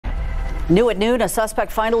New at noon, a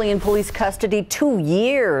suspect finally in police custody 2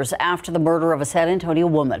 years after the murder of a San Antonio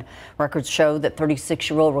woman. Records show that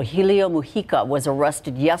 36-year-old Rogelio Mujica was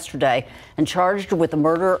arrested yesterday and charged with the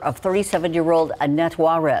murder of 37-year-old Annette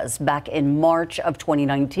Juarez back in March of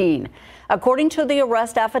 2019. According to the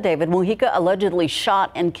arrest affidavit, Mujica allegedly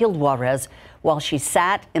shot and killed Juarez while she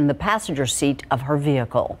sat in the passenger seat of her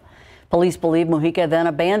vehicle. Police believe Mujica then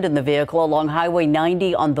abandoned the vehicle along Highway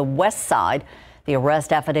 90 on the west side. The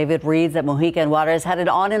arrest affidavit reads that Mujica and Juarez had an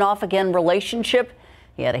on and off again relationship.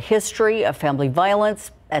 He had a history of family violence,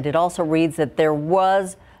 and it also reads that there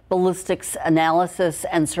was ballistics analysis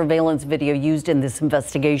and surveillance video used in this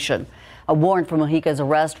investigation. A warrant for Mujica's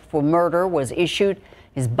arrest for murder was issued.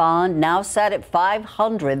 His bond now set at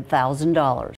 $500,000.